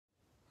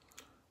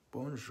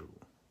Bonjour.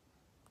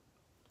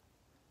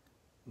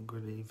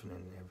 Good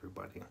evening,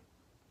 everybody.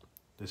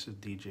 This is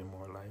DJ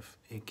More Life,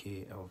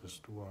 aka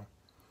Elvis Dua.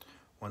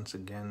 Once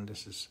again,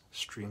 this is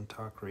Stream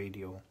Talk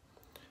Radio.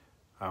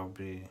 I'll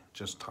be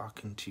just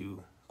talking to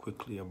you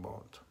quickly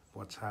about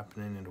what's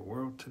happening in the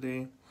world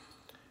today,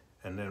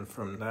 and then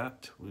from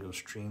that, we'll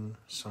stream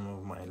some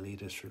of my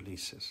latest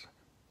releases.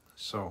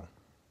 So,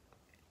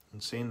 in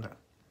saying that,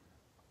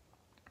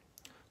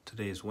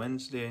 today is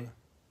Wednesday,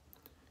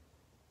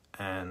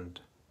 and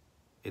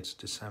it's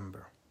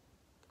December.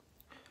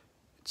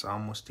 It's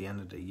almost the end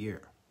of the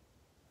year.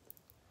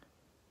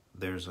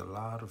 There's a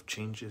lot of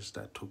changes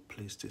that took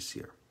place this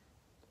year.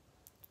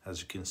 As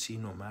you can see,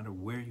 no matter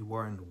where you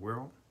are in the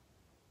world,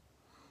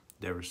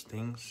 there is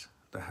things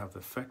that have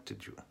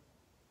affected you,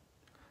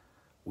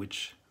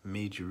 which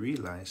made you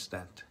realize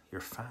that your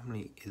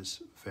family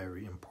is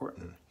very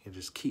important. It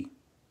is key.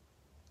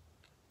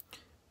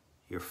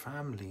 Your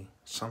family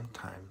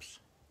sometimes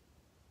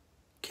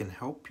can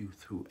help you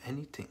through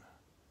anything.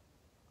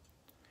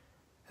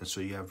 And so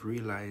you have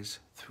realized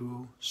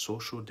through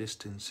social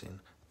distancing,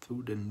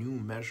 through the new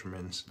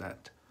measurements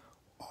that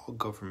all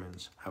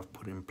governments have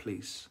put in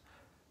place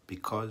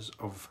because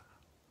of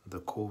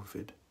the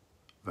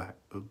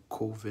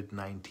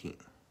COVID-19.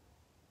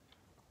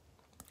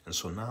 And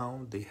so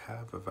now they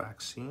have a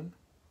vaccine,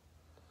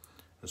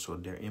 and so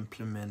they're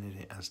implementing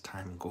it as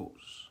time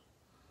goes.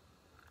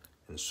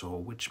 And so,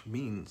 which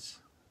means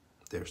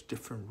there's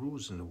different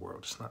rules in the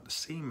world. It's not the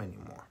same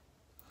anymore.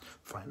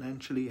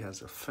 Financially, it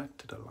has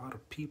affected a lot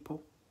of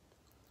people.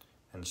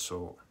 And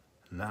so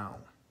now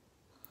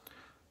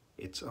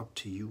it's up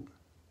to you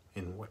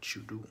in what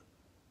you do,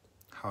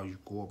 how you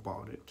go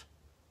about it,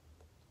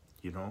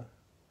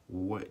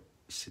 what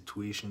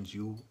situations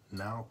you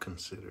now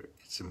consider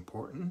it's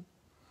important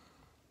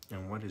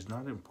and what is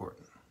not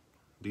important.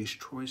 These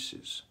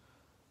choices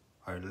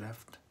are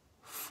left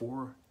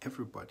for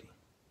everybody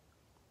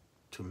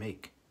to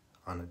make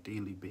on a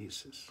daily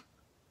basis.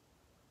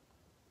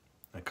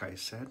 Like I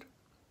said,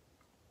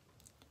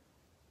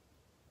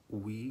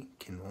 we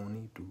can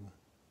only do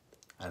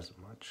as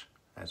much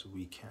as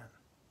we can,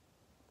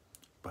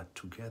 but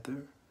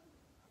together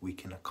we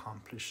can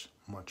accomplish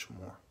much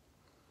more.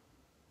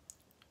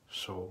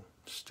 So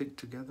stick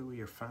together with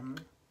your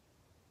family,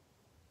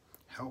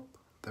 help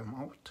them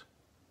out,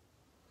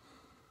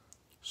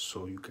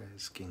 so you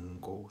guys can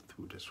go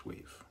through this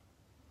wave.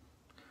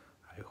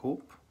 I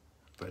hope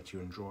that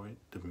you enjoyed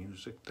the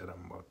music that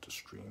I'm about to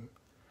stream.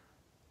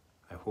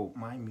 I hope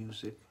my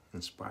music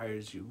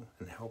inspires you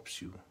and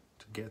helps you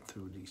to get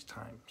through these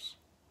times.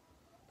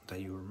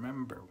 That you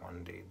remember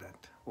one day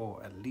that,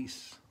 at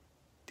least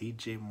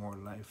DJ More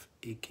Life,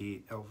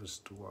 aka Elvis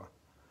Dua,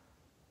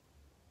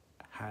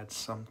 had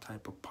some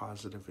type of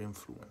positive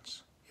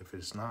influence. If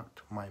it's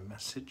not my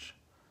message,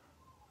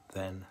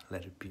 then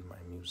let it be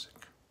my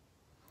music.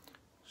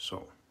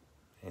 So,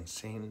 in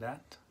saying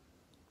that,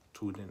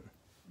 tune in.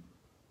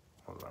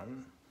 Hold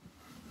on.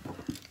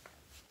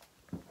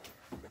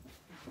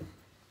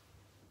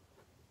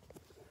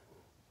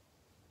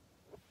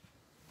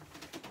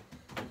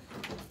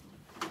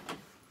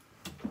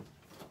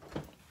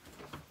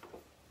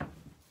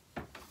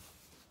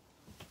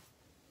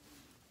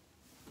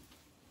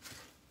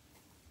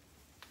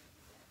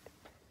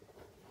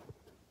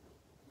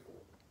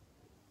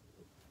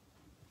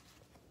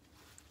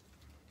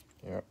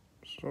 Yep,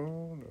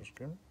 so just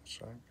give me a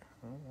sec.